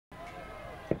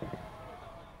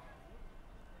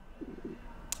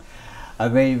A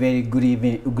very, very good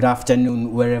evening, good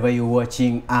afternoon, wherever you're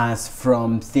watching us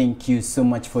from. Thank you so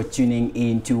much for tuning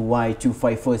in to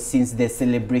Y254. Since the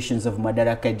celebrations of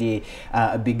Madaraka Day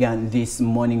began this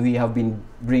morning, we have been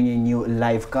bringing you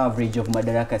live coverage of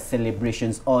Madaraka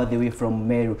celebrations all the way from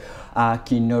Meru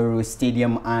Kinoru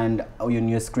Stadium, and on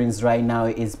your screens right now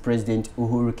is President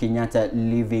Uhuru Kenyatta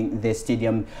leaving the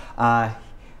stadium.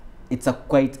 It's a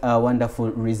quite a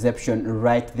wonderful reception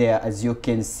right there. As you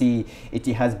can see, it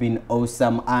has been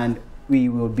awesome, and we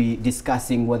will be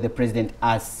discussing what the president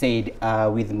has said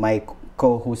with my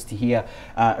co-host here,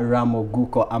 Ramo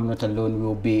Guko. I'm not alone.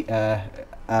 We'll be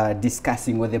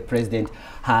discussing what the president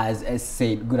has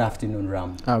said. Good afternoon,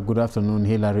 Ram. Good afternoon,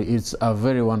 Hilary. It's a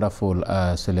very wonderful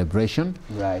celebration.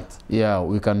 Right. Yeah,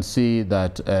 we can see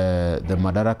that the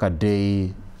Madaraka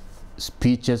Day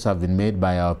speeches have been made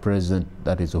by our president,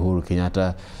 that is Uhuru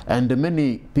Kenyatta, and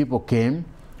many people came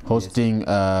hosting,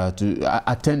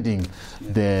 attending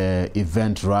the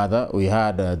event. Rather, we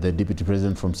had the deputy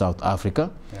president from South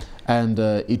Africa, and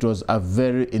it was a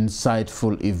very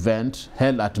insightful event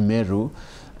held at Meru.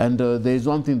 And there is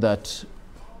one thing that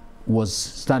was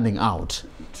standing out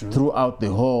throughout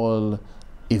the whole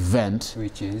event,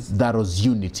 which is that was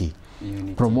unity.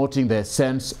 Promoting the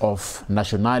sense of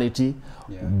nationality,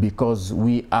 because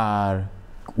we are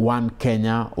one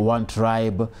Kenya, one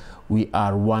tribe, we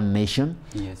are one nation.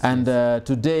 And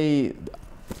today,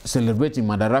 celebrating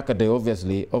Madaraka Day,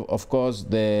 obviously, of course,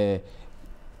 the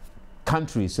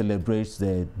country celebrates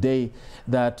the day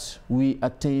that we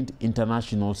attained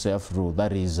international self-rule.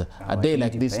 That is a day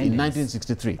like this in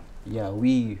 1963. Yeah,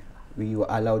 we were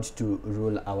allowed to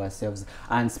rule ourselves.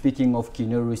 And speaking of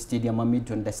Kinoru Stadium, I need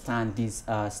to understand this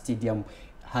stadium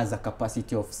has a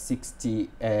capacity of 60,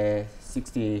 it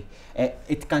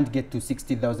can't get to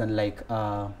 60,000 like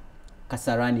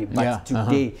Kasarani, but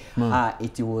today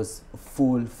it was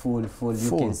full.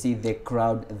 You can see the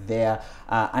crowd there,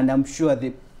 and I'm sure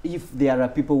if there are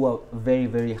people who are very,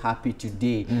 very happy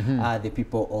today, the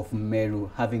people of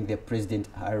Meru, having the president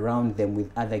around them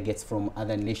with other guests from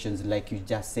other nations, like you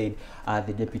just said,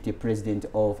 the deputy president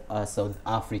of South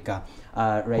Africa.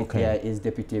 There is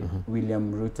Deputy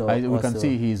William Ruto. We can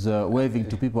see he's waving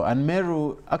to people. And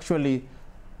Meru, actually,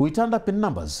 we turned up in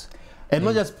numbers. And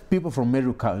not just people from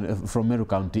Meru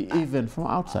County, even from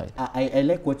outside. I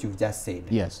like what you've just said.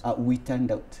 Yes. We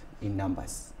turned out in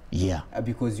numbers. Yeah.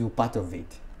 Because you're part of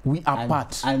it. We are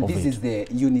part of it. And this is the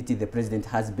unity the president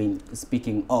has been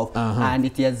speaking of. And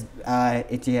it has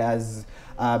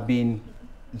been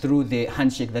through the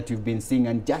handshake that we've been seeing.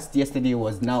 And just yesterday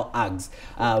was now hugs.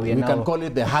 We can call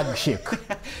it the hug shake.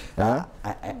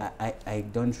 I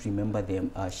don't remember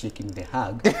them shaking the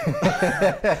hug.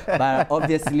 But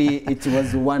obviously it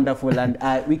was wonderful. And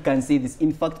we can see this.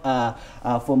 In fact,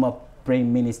 former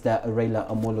Prime Minister Raila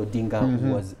Amolo Odinga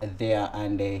was there,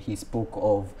 and he spoke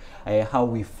of how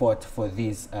we fought for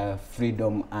this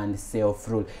freedom and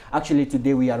self-rule. Actually,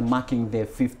 today we are marking the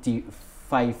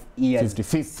 55th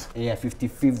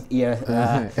year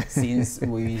since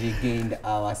we regained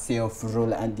our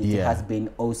self-rule, and it has been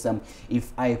awesome.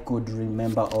 If I could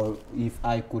remember, or if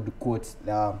I could quote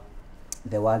the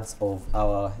words of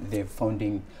the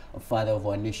founding father of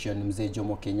our nation, Mzee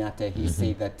Jomo Kenyatta, he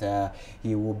said that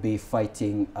he will be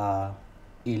fighting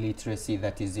illiteracy,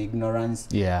 that is ignorance,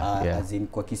 as in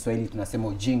kwa Kiswahili tunasema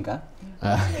ujinga,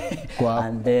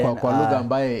 kwa lugha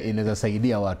ambaye inaweza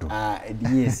saidia watu.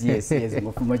 Yes,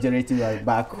 majority were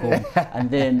back home. And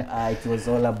then it was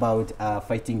all about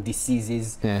fighting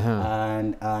diseases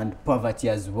and poverty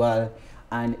as well.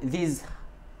 And these,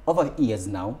 over years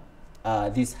now,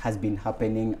 this has been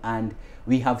happening, and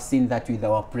we have seen that with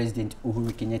our president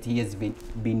Uhuru Kenyatta. He has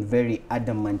been very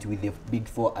adamant with the Big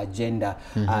Four agenda,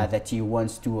 that he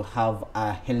wants to have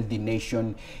a healthy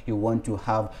nation. He wants to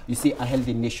have, you see, a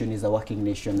healthy nation is a working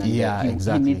nation, and he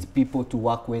needs people to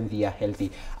work when they are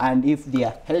healthy. And if they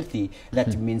are healthy,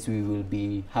 that means we will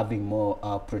be having more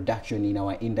production in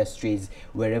our industries.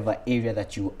 Wherever area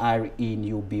that you are in,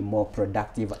 you'll be more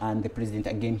productive. And the president,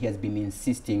 again, he has been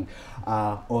insisting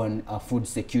on food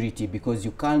security, because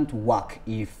you can't work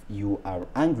if you are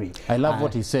angry. I love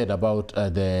what he said about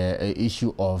the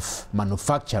issue of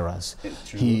manufacturers.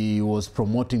 He was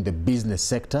promoting the business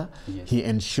sector. He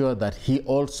ensured that he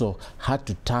also had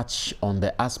to touch on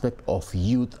the aspect of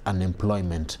youth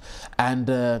unemployment.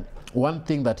 And one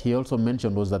thing that he also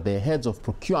mentioned was that the heads of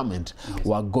procurement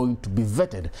were going to be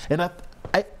vetted. And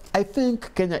I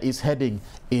think Kenya is heading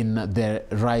in the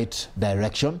right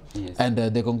direction, and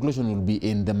the conclusion will be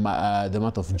in the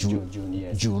month of June.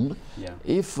 June.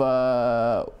 If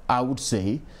I would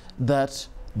say that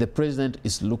the president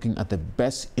is looking at the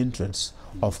best interests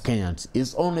of Kenyans.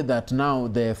 It's only that now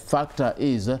the factor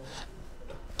is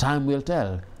time will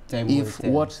tell if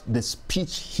what the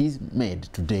speech he made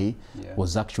today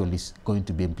was actually going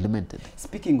to be implemented.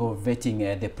 Speaking of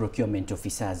vetting the procurement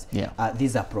officers,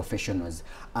 these are professionals.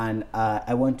 And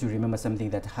I want to remember something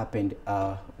that happened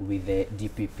with the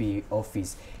DPP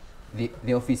office.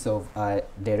 The Office of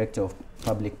Director of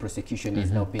Public Prosecution is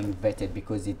now being vetted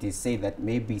because it is said that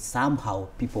maybe somehow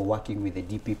people working with the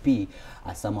DPP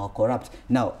are somehow corrupt.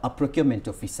 Now, a procurement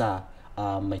officer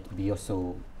might be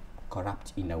also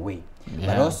corrupt in a way,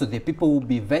 but also the people will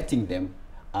be vetting them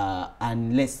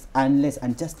unless unless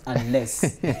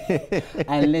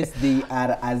they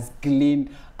are as clean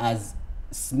as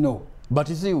snow. But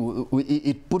you see,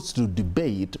 it puts to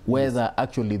debate whether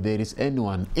actually there is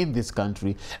anyone in this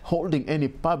country holding any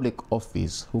public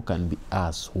office who can be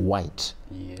as white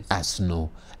as snow.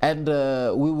 And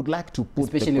we would like to put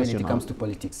especially when it comes to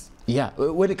politics. Yeah,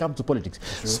 when it comes to politics.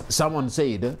 Someone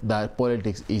said that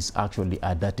politics is actually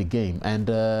a dirty game. And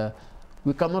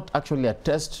we cannot actually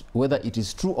attest whether it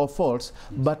is true or false,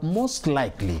 but most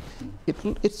likely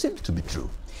it seems to be true.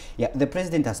 Yeah, the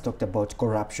president has talked about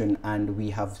corruption, and we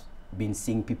have been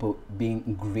seeing people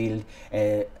being grilled,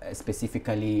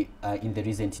 specifically in the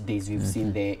recent days. We've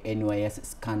seen the NYS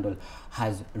scandal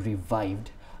has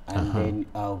revived, and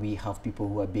then we have people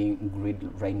who are being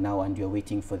grilled right now, and you're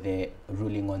waiting for the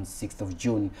ruling on 6th of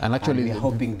June. And actually, we're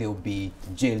hoping they'll be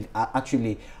jailed.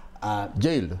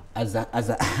 Jailed as a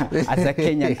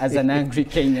Kenyan, as an angry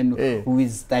Kenyan who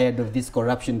is tired of this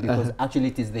corruption, because actually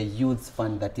it is the youth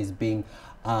fund that is being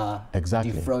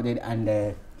defrauded,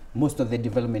 and most of the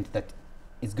development that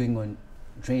is going on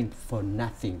drained for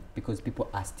nothing because people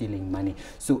are stealing money.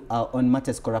 So on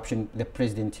matters corruption, the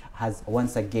president has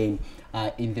once again,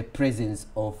 in the presence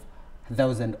of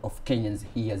thousands of Kenyans,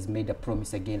 he has made a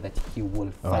promise again that he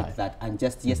will fight that. And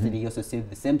just yesterday he also said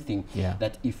the same thing,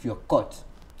 that if you're caught,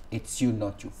 it's you,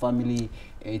 not your family.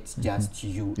 It's just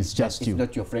you. It's just you. It's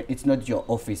not your friend. It's not your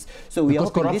office. So we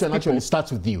because corruption actually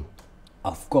starts with you.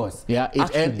 Of course. Yeah,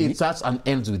 it starts and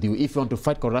ends with you. If you want to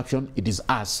fight corruption, it is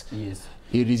us. Yes.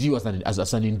 It is you as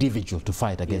an individual to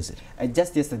fight against it.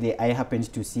 Just yesterday, I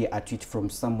happened to see a tweet from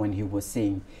someone who was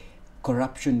saying,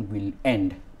 corruption will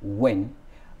end when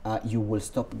you will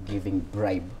stop giving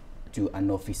bribe to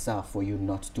an officer for you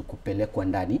not to kupelekwa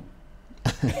ndani.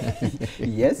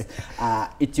 Yes,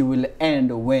 it will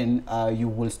end when you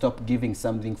will stop giving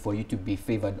something for you to be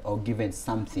favored or given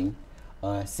something,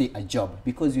 say a job,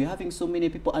 because you're having so many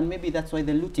people, and maybe that's why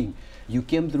they're looting. You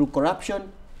came through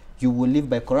corruption, you will live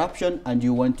by corruption, and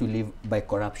you want to live by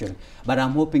corruption. But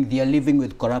I'm hoping they are living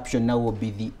with corruption now will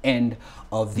be the end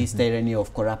of this tyranny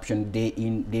of corruption, day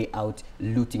in, day out,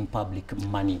 looting public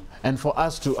money. And for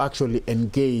us to actually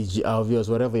engage our viewers,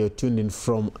 wherever you're tuned in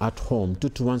from at home,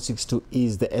 22162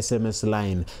 is the SMS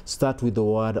line. Start with the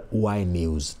word Y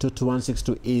News.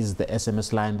 22162 is the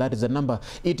SMS line. That is the number.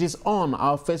 It is on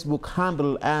our Facebook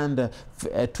handle, and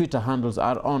Twitter handles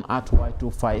are on at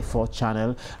Y254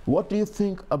 channel. What do you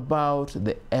think about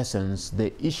the essence,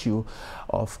 the issue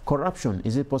of corruption?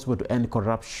 Is it possible to end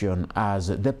corruption, as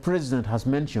the president has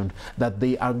mentioned that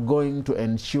they are going to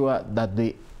ensure that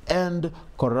they end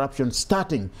corruption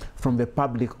starting from the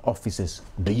public offices?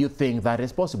 Do you think that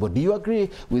is possible? Do you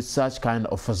agree with such kind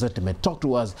of a sentiment? Talk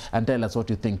to us and tell us what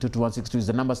you think. 22162 is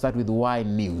the number. Start with Y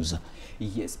News.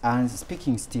 Yes, and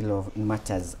speaking still of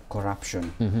matters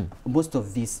corruption, most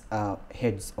of these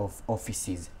heads of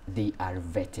offices, they are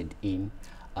vetted in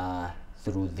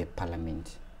through the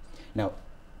parliament. Now,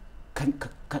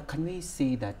 can we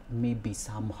say that maybe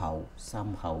somehow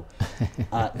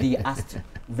they asked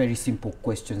very simple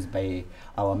questions by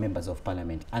our members of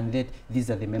parliament, and that these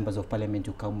are the members of parliament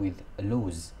who come with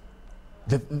laws?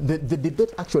 The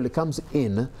debate actually comes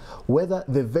in whether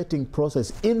the vetting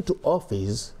process into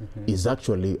office is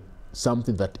actually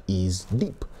something that is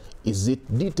deep. Is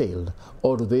it detailed,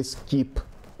 or do they skip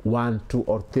 1, 2,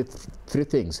 or 3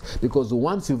 things? Because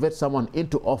once you vet someone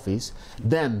into office,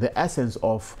 then the essence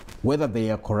of whether they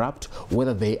are corrupt,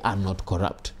 whether they are not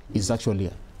corrupt, is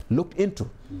actually looked into.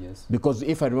 Yes. Because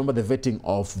if I remember the vetting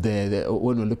of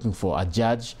when we're looking for a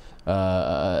judge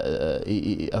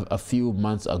a few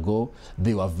months ago,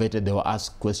 they were vetted, they were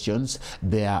asked questions.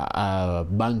 Their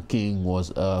banking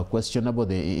was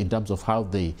questionable in terms of how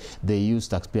they use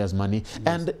taxpayers' money.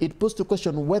 And it puts to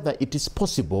question whether it is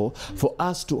possible for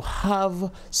us to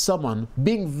have someone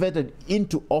being vetted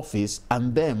into office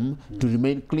and them to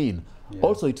remain clean.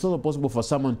 Also, it's also possible for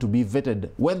someone to be vetted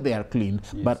when they are clean,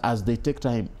 but as they take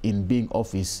time in being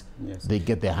office, they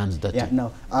get their hands dirty. Yeah,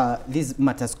 now, this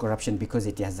matters corruption because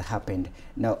it has happened.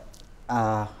 Now,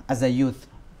 as a youth,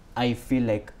 I feel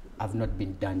like I've not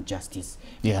been done justice,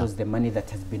 because the money that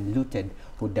has been looted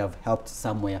would have helped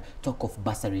somewhere. Talk of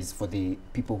bursaries for the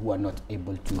people who are not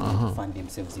able to fund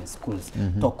themselves in schools.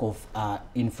 Talk of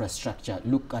infrastructure.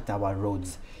 Look at our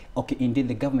roads. Okay, indeed,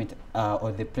 the government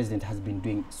or the president has been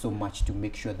doing so much to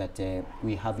make sure that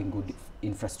we're having good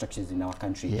infrastructures in our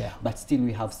country. But still,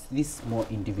 we have these small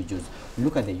individuals.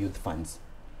 Look at the youth funds.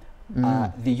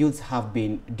 The youths have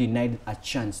been denied a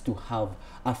chance to have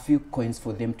a few coins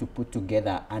for them to put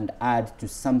together and add to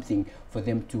something for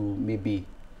them to maybe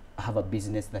have a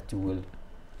business that will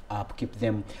keep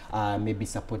them, maybe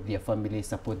support their family,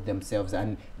 support themselves,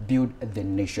 and build the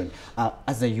nation.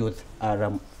 As a youth,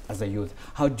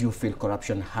 how do you feel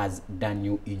corruption has done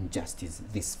you injustice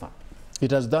this far? It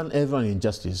has done everyone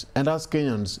injustice. And as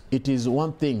Kenyans, it is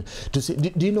one thing to say,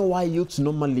 do you know why youths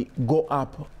normally go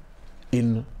up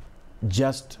in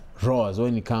just roars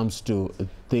when it comes to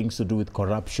things to do with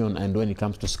corruption and when it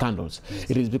comes to scandals?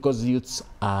 It is because youths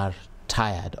are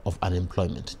tired of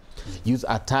unemployment. Youths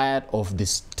are tired of the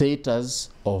status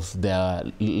of their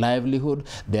livelihood.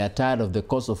 They are tired of the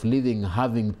cost of living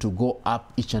having to go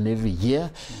up each and every year.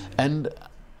 And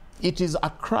it is a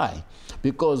cry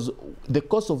because the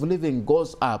cost of living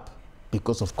goes up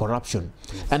because of corruption.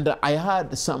 And I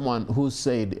heard someone who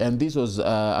said, and this was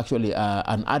actually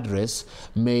an address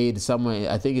made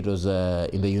somewhere, I think it was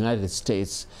in the United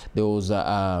States. There was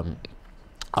a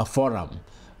forum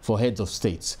for heads of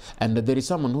states. And there is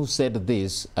someone who said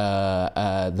this,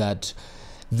 that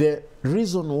the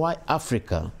reason why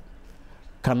Africa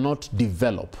cannot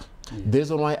develop, the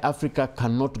reason why Africa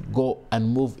cannot go and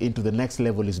move into the next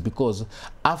level is because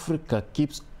Africa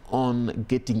keeps on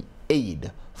getting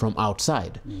aid from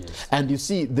outside. And you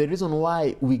see, the reason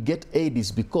why we get aid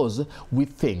is because we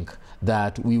think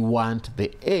that we want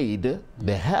the aid,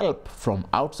 the help from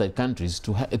outside countries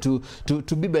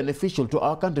to be beneficial to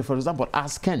our country, for example,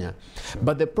 as Kenya.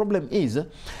 But the problem is,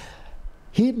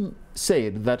 he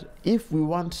said that if we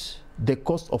want the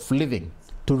cost of living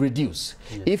to reduce,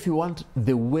 if we want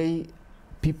the way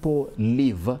people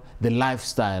live, the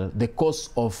lifestyle, the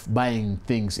cost of buying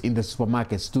things in the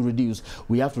supermarkets to reduce,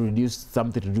 we have to reduce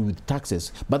something to do with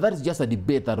taxes. But that is just a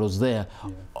debate that was there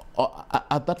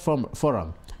at that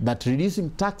forum, that reducing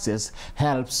taxes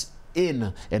helps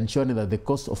in ensuring that the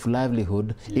cost of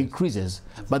livelihood increases.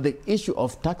 But the issue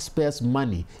of taxpayers'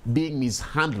 money being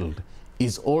mishandled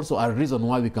is also a reason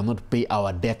why we cannot pay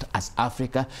our debt as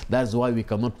Africa. That's why we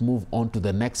cannot move on to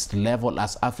the next level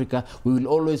as Africa. We will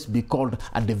always be called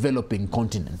a developing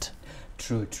continent.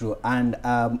 True, true. And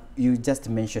you just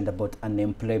mentioned about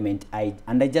unemployment. I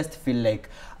just feel like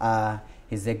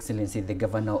His Excellency, the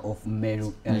Governor of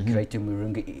Meru, Kiraitu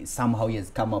Murungi, somehow he has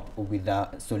come up with a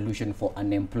solution for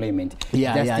unemployment. In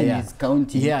his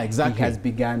county, he has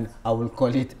begun, I will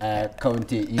call it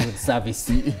county youth service.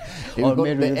 Or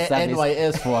Meru youth service.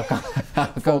 NYS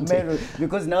for Meru,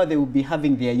 because now they will be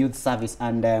having their youth service,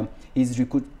 and he's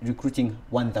recruiting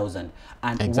 1,000.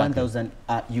 And 1,000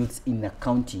 youths in a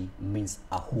county means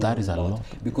a whole lot. That is a lot.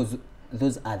 Because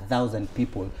those are 1,000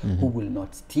 people who will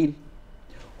not steal,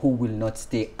 who will not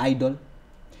stay idle,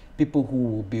 people who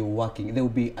will be working. There will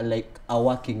be like a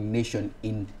working nation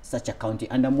in such a county.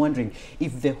 And I'm wondering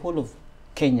if the whole of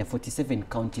Kenya, 47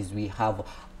 counties, we have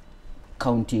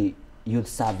county youth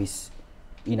service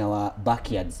in our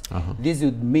backyards. This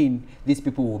would mean these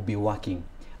people will be working.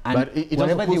 And but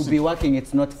whenever they will be working,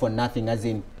 it's not for nothing, as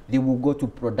in they will go to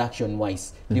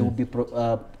production-wise. They will be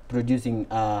producing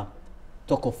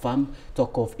talk of farm,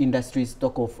 talk of industries,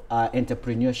 talk of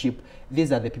entrepreneurship.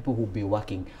 These are the people who will be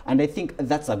working. And I think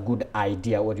that's a good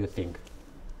idea. What do you think?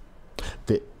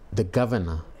 The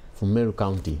governor from Meru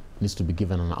County needs to be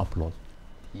given an applause.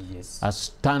 Yes. A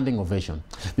standing ovation.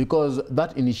 Because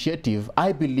that initiative,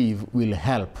 I believe, will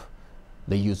help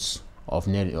the youths of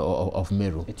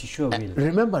Meru. It sure will.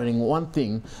 Remembering one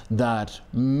thing, that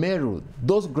Meru,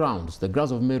 those grounds, the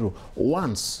grounds of Meru,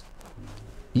 once,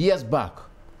 years back,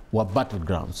 were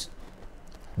battlegrounds.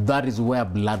 That is where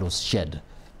blood was shed.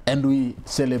 And we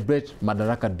celebrate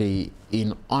Madaraka Day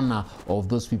in honor of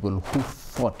those people who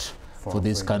fought for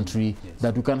this country,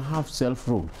 that we can have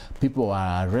self-rule. People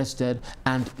are arrested,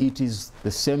 and it is the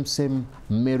same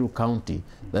Meru County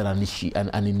that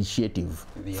an initiative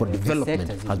for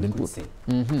development has been put.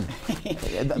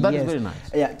 That is very nice.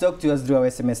 Yeah, talk to us through our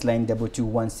SMS line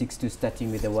 22162,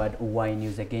 starting with the word Y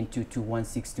News. Again,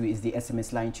 22162 is the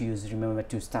SMS line to use. Remember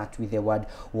to start with the word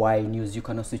Y News. You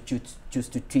can also choose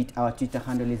to tweet. Our Twitter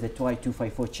handle is at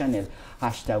Y254 channel,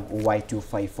 hashtag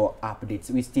Y254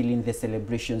 updates. We're still in the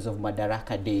celebrations of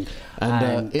Madaraka Day.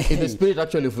 And in the spirit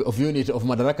actually of unity of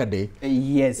Madaraka Day.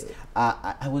 Yes,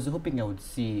 I was hoping I would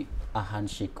see a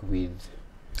handshake with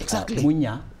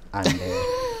Munya and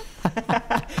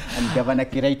and Governor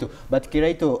Kiraito. But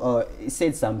Kiraito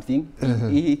said something.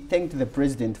 He thanked the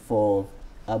president for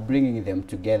bringing them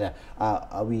together.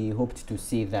 We hoped to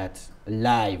see that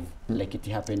live, like it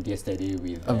happened yesterday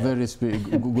with a very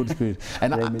good spirit.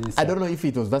 And I don't know if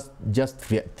it was just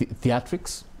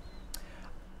theatrics.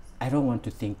 I don't want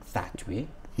to think that way.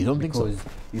 You don't think so? Because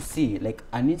you see, like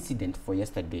an incident for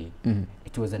yesterday,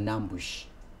 it was an ambush.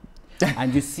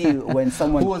 And you see, when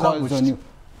someone calls on you,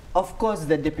 of course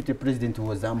the deputy president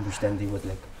was ambushed, and he was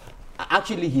like,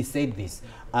 actually he said this,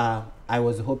 I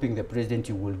was hoping the president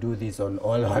you will do this on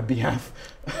all our behalf.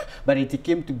 But it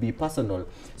came to be personal.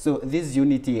 So this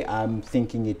unity, I'm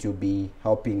thinking it will be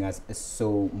helping us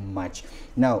so much.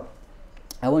 Now,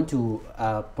 I want to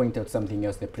point out something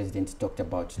else the president talked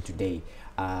about today.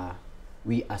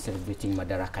 We are celebrating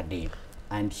Madaraka Day,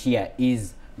 and here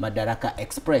is Madaraka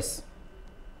Express.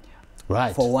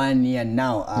 Right. For 1 year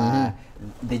now,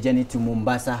 the journey to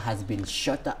Mombasa has been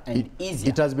shorter and easier.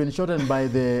 It has been shortened by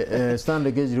the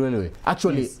standard gauge railway.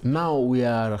 Actually, yes. Now we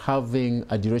are having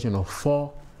a duration of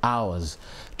 4 hours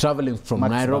traveling from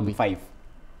Nairobi. 5.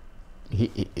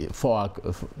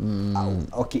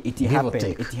 Okay, it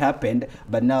happened,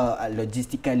 but now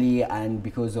logistically and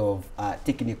because of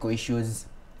technical issues,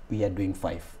 we are doing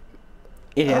 5.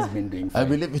 It has been doing 5. I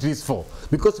believe it is 4,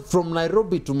 because from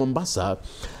Nairobi to Mombasa,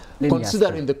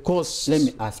 considering the cost. Let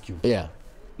me ask you. Yeah.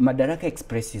 Madaraka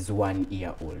Express is 1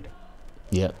 year old.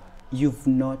 Yeah. You've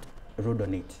not rode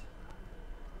on it.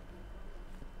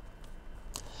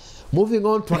 Moving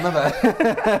on to another.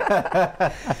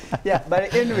 Yeah,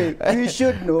 but anyway, you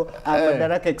should know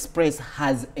Madaraka Express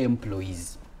has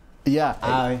employees.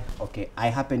 Yeah. Okay, I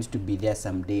happened to be there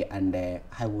someday, and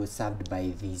I was served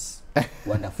by these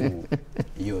wonderful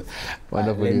youth.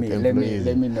 Wonderful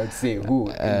let me not say who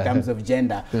in terms of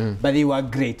gender, but they were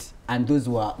great, and those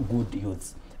were good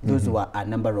youths. Those were a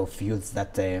number of youths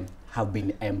that have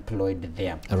been employed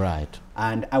there. Right.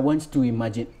 And I want to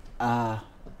imagine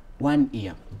 1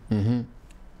 year,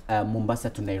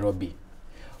 Mombasa to Nairobi.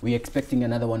 We're expecting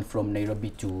another one from Nairobi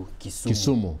to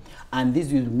Kisumu. And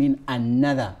this will mean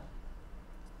another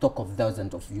talk of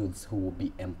thousands of youths who will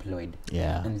be employed.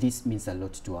 Yeah. And this means a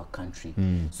lot to our country.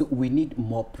 So we need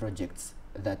more projects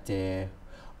that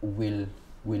will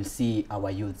see our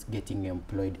youths getting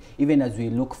employed, even as we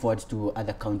look forward to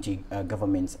other county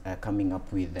governments coming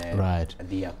up with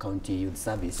the county youth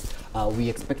service. We're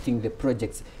expecting the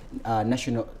projects,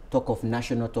 national talk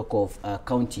of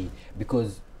county,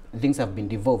 because things have been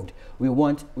devolved. We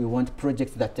want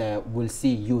projects that will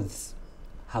see youths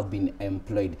have been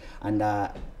employed, and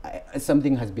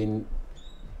something has been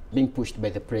being pushed by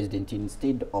the president.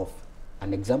 Instead of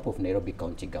an example of Nairobi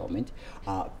County government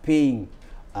paying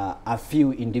a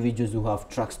few individuals who have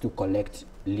trucks to collect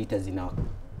litters in our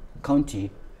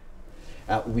county,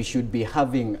 we should be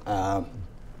having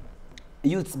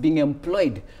youths being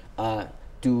employed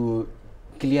to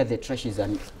clear the trashes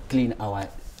and clean our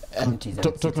counties.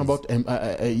 Talking about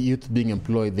youth being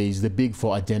employed, there is the Big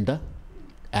Four agenda,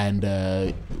 and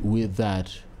with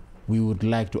that, we would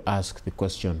like to ask the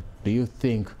question: do you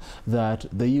think that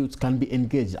the youth can be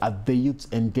engaged? Are the youths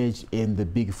engaged in the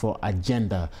Big Four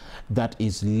agenda that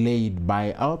is laid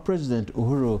by our President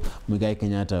Uhuru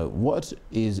Kenyatta? What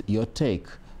is your take?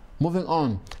 Moving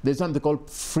on, there's something called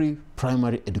free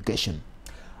primary education.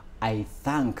 I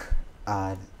thank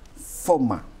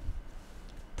former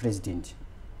President,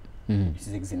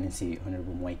 His Excellency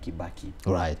Honorable Mwai Kibaki.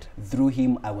 Right. Through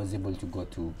him, I was able to go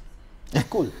to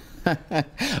school.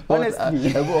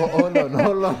 Honestly. Hold on.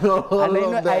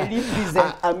 And I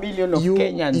represent a million of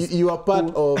Kenyans. You are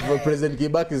part of President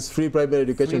Kibaki's free primary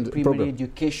education program. Free primary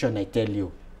education, I tell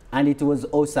you. And it was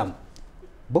awesome.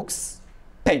 Books,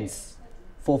 pens,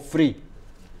 for free.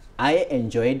 I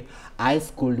enjoyed. I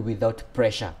schooled without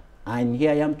pressure. And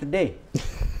here I am today.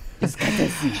 It's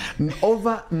courtesy.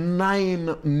 Over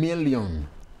 9 million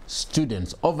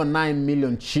students, over 9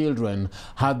 million children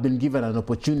have been given an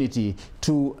opportunity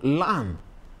to learn.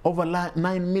 Over 9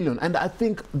 million. And I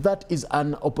think that is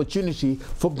an opportunity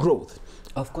for growth.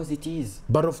 Of course it is.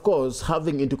 But of course,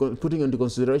 putting into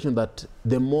consideration that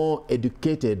the more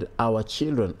educated our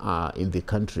children are in the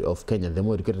country of Kenya, the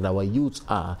more educated our youths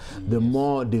are, the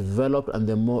more developed and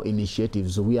the more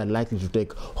initiatives we are likely to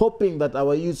take, hoping that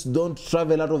our youths don't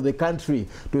travel out of the country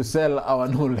to sell our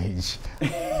knowledge.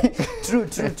 True.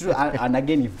 And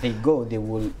again, if they go, they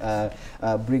will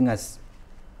bring us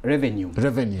revenue.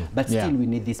 But still, yeah. we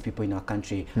need these people in our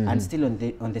country. And still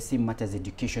on the same matters,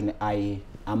 education,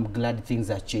 I'm glad things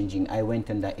are changing. I went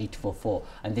under 844,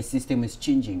 and the system is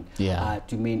changing.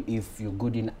 To mean if you're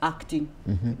good in acting,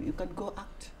 you can go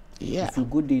act. If you're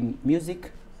good in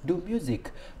music, do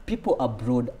music. People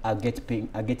abroad are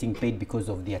getting paid because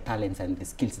of their talents and the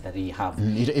skills that they have.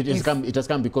 It has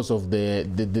come because of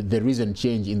the recent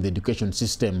change in the education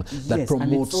system that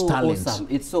promotes talent. Awesome.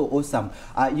 It's so awesome.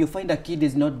 You find a kid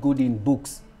is not good in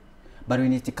books, but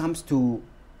when it comes to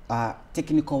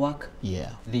technical work,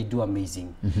 they do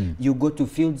amazing. You go to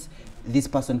fields, this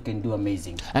person can do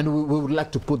amazing. And we would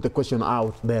like to put the question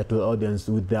out there to the audience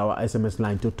with our SMS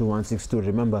line 22162.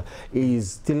 Remember,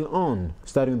 is still on,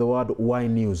 starting the word Y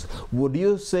News. Would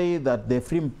you say that the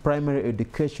free primary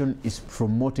education is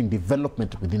promoting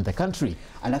development within the country?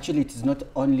 And actually, it is not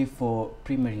only for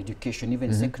primary education,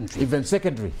 even secondary. Even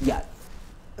secondary? Yeah.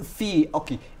 Fee,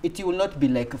 okay, it will not be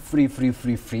like free,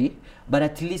 but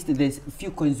at least there's a few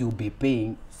coins you'll be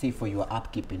paying, say for your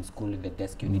upkeep in school, the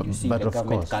desk you need. You see, the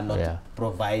government cannot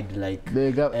provide like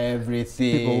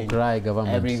everything. People cry,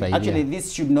 government. Actually,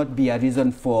 this should not be a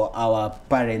reason for our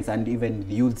parents and even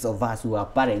the youths of us who are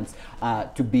parents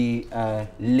to be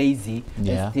lazy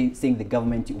and saying the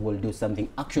government will do something.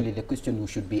 Actually, the question we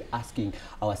should be asking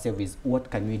ourselves is, what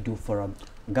can we do for our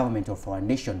government or for our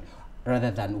nation,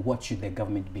 rather than what should the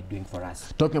government be doing for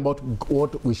us. Talking about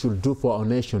what we should do for our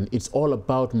nation, it's all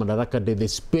about Madaraka Day, the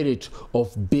spirit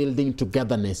of building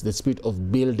togetherness, the spirit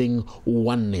of building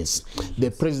oneness. The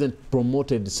president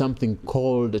promoted something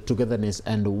called togetherness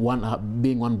and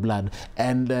being one blood.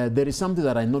 And there is something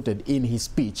that I noted in his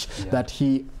speech, that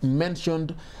he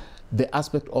mentioned the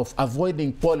aspect of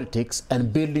avoiding politics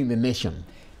and building the nation.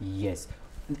 Yes.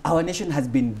 Our nation has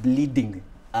been bleeding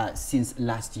since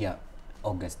last year,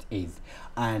 August 8th,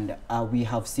 and we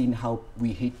have seen how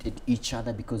we hated each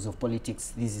other because of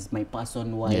politics. This is my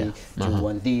person, why do you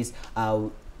want this?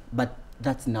 But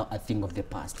that's now a thing of the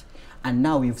past. And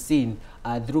now we've seen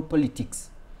through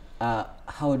politics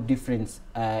how difference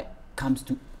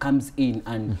comes in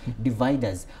and divide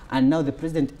us. And now the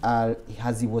president,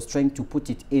 as he was trying to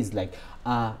put it, is like,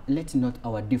 let not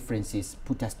our differences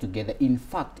put us together. In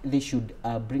fact, they should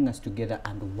bring us together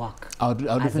and work. Our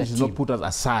differences should not put us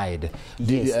aside.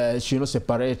 Should not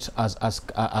separate us as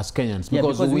Kenyans.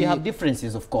 Because we have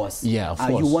differences, of course. Yeah, of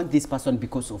course. You want this person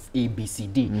because of A, B, C,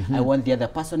 D. I want the other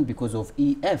person because of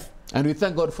E, F. And we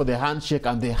thank God for the handshake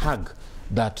and the hug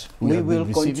that we will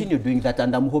continue doing that,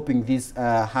 and I'm hoping these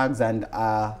hugs and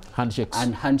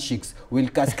handshakes will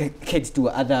cascade to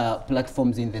other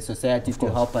platforms in the society to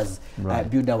help us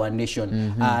build our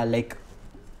nation. Like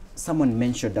someone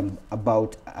mentioned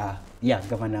about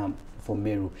Governor for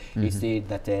Meru, he said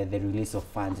that the release of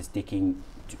funds is taking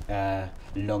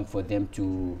long for them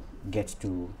to get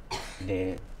to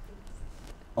the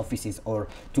offices or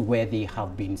to where they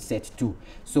have been set to.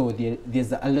 So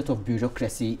there's a lot of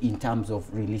bureaucracy in terms of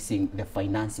releasing the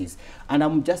finances, and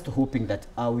I'm just hoping that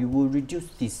we will reduce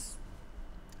these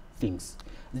things.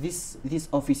 These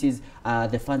offices,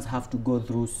 the funds have to go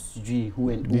through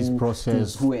this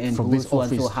process, who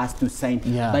has to sign.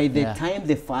 By the time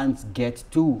the funds get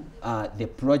to the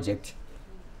project,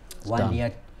 1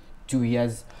 year, 2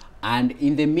 years, and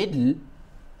in the middle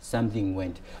something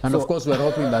went. And of course, we're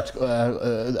hoping that,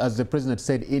 as the president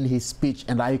said in his speech,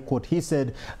 and I quote, he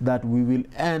said that we will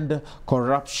end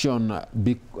corruption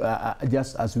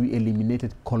just as we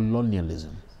eliminated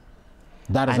colonialism.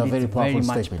 That is a very powerful statement.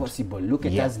 Very much possible. Look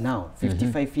at us now,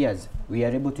 55 years. We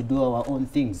are able to do our own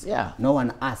things. No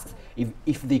one asks.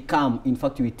 If they come, in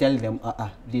fact, we tell them,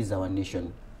 this is our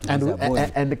nation. And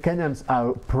the Kenyans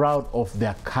are proud of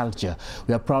their culture.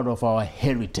 We are proud of our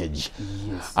heritage.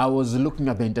 I was looking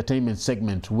at the entertainment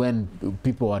segment when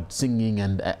people were singing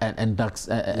and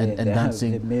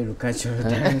dancing. The Meru cultural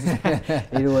dance.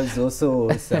 It was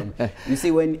also awesome. You see,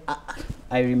 when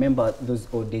I remember those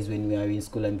old days when we were in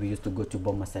school and we used to go to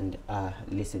Bomas and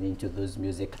listening to those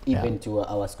music. Even to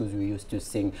our schools we used to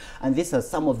sing. And these are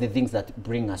some of the things that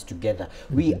bring us together.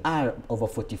 We are over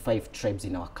 45 tribes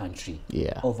in our country.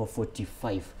 Over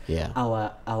 45.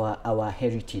 Our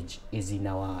heritage is in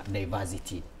our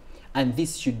diversity, and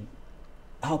this should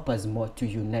help us more to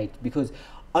unite, because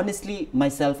honestly,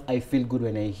 myself, I feel good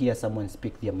when I hear someone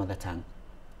speak their mother tongue.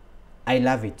 I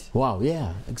love it. Wow,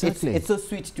 yeah, exactly. It's so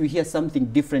sweet to hear something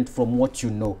different from what you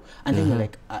know, and then you're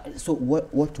like, so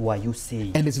what were you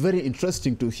saying? And it's very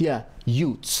interesting to hear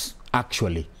youths,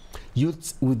 actually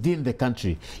youths within the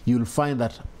country. You'll find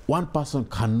that one person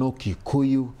can know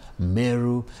Kikuyu,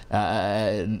 Meru,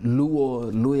 Luo,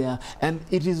 Luya, and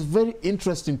it is very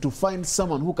interesting to find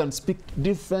someone who can speak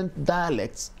different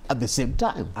dialects at the same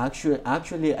time.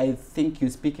 Actually, I think you're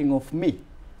speaking of me.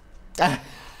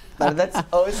 But that's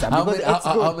awesome.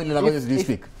 How many languages do you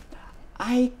speak?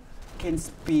 I can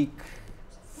speak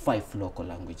 5 local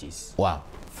languages. Wow.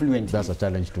 Fluently. That's a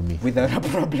challenge to me. Without a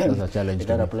problem. That's a challenge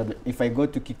Without to a me. problem. If I go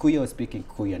to Kikuyu, I speak in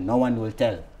Kikuyu. No one will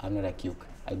tell I'm not a Kikuyu.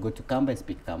 I go to Kamba, I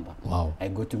speak Kamba. Wow. I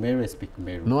go to Meru, I speak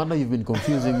Meru. No wonder you've been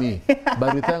confusing me.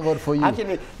 But we thank God for you.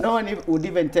 Actually, no one would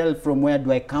even tell from where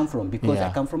do I come from, because I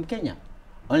come from Kenya.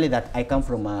 Only that I come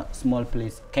from a small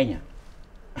place, Kenya.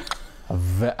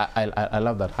 I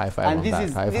love that high five. And this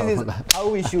is how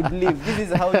we should live. This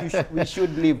is how we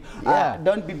should live. Yeah.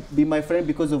 Don't be my friend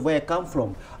because of where I come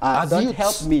from. Don't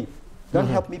help me. Don't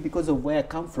help me because of where I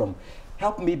come from.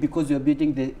 Help me because you're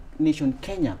building the nation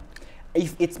Kenya.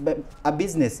 If it's a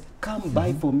business, come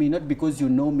buy for me, not because you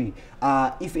know me.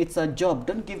 If it's a job,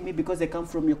 don't give me because I come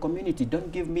from your community.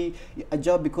 Don't give me a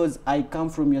job because I come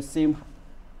from your same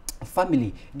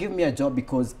family. Give me a job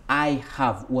because I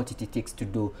have what it takes to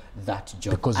do that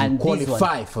job. Because you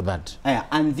qualify for that.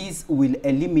 And this will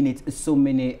eliminate so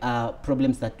many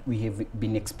problems that we have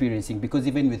been experiencing, because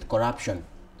even with corruption,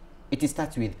 it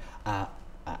starts with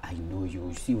I know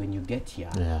you see when you get here,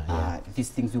 these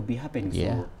things will be happening.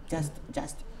 So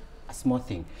just a small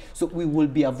thing. So we will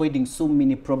be avoiding so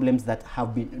many problems that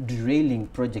have been derailing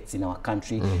projects in our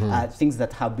country, things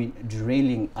that have been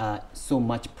derailing so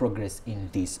much progress in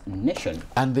this nation.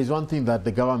 And there's one thing that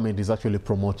the government is actually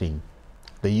promoting,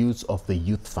 the use of the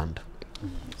youth fund.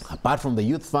 Apart from the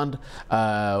youth fund,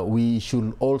 we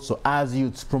should also, as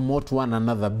youths, promote one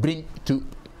another, bring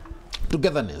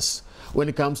togetherness when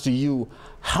it comes to you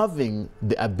having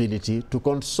the ability to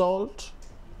consult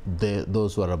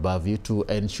those who are above you, to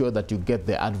ensure that you get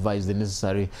the advice, the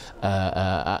necessary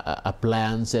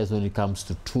appliances when it comes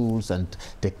to tools and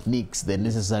techniques, the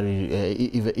necessary,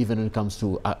 even when it comes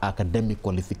to academic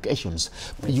qualifications.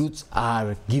 Youths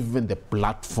are given the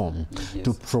platform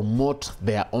to promote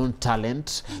their own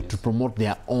talent, to promote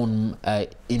their own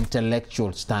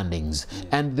intellectual standings.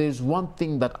 And there's one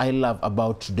thing that I love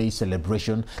about today's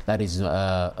celebration, that is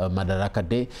Madaraka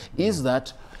Day, is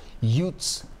that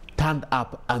youths stand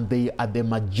up and they are the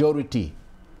majority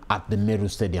at the Meru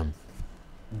Stadium.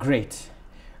 Great.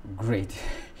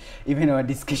 Even our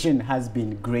discussion has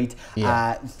been great.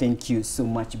 Thank you so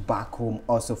much back home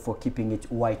also for keeping it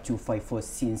Y254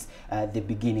 since the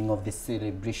beginning of the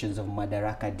celebrations of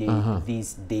Madaraka Day.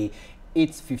 This day,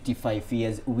 it's 55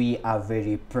 years. We are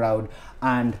very proud,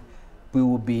 and we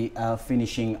will be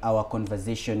finishing our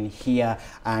conversation here.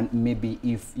 And maybe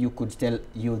if you could tell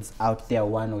youths out there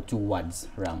 1 or 2 words,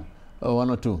 Ram.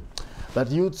 1 or 2. That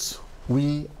youths,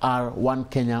 we are one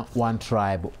Kenya, one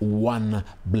tribe, one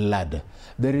blood.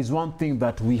 There is one thing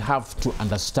that we have to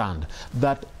understand,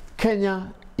 that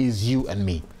Kenya is you and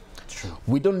me. True.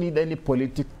 We don't need any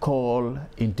political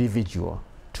individual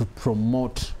to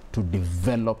promote, to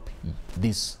develop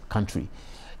this country.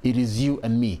 It is you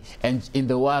and me. And in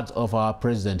the words of our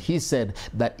president, he said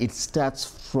that it starts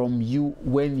from you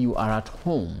when you are at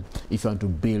home. If you want to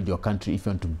build your country, if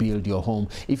you want to build your home,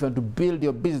 if you want to build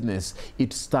your business,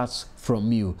 it starts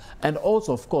from you. And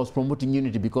also, of course, promoting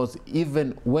unity, because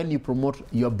even when you promote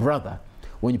your brother,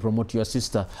 when you promote your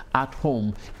sister at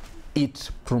home,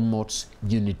 it promotes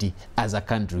unity as a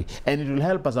country. And it will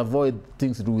help us avoid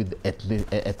things to do with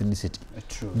ethnicity.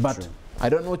 True. I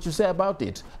don't know what you say about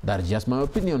it. That is just my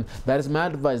opinion. That is my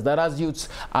advice. That as youths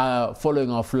are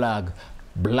following our flag,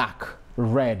 black,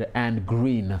 red, and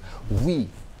green, we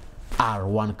are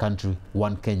one country,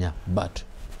 one Kenya. But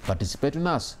participate in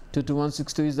us.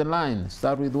 22162 is the line.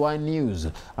 Start with Y News.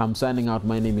 I'm signing out.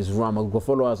 My name is Ram Agugo.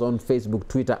 Follow us on Facebook,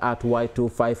 Twitter at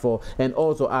Y254, and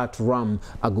also at Ram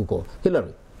Agugo.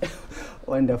 Hillary.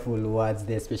 Wonderful words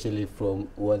there, especially from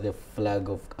what the flag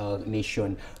of our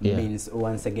nation means.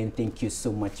 Once again, thank you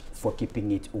so much for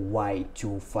keeping it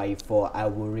Y254. I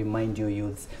will remind you,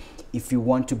 youths, if you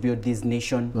want to build this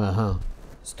nation,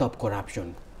 stop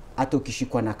corruption. Hata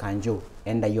ukishikwa na kanjo,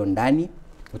 enda hiyo ndani,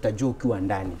 utajua ukiwa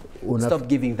ndani. Stop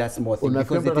giving that small thing,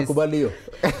 because it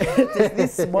is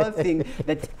this small thing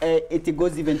that it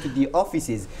goes even to the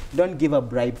offices. Don't give a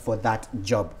bribe for that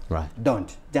job.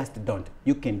 Just don't.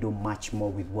 You can do much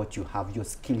more with what you have. Your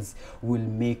skills will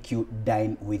make you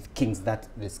dine with kings. That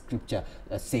the scripture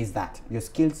says that your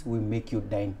skills will make you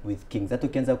dine with kings. That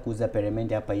ukianza kuuza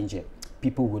peremende hapa nje,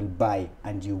 people will buy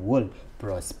and you will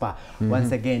prosper.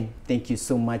 Once again, thank you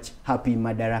so much. Happy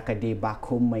Madaraka Day back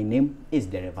home. My name is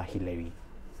Dereva Hillary.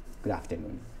 Good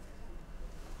afternoon.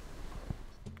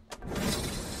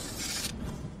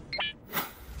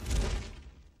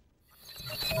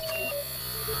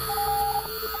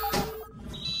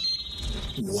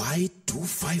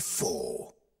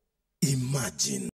 Y254. Imagine.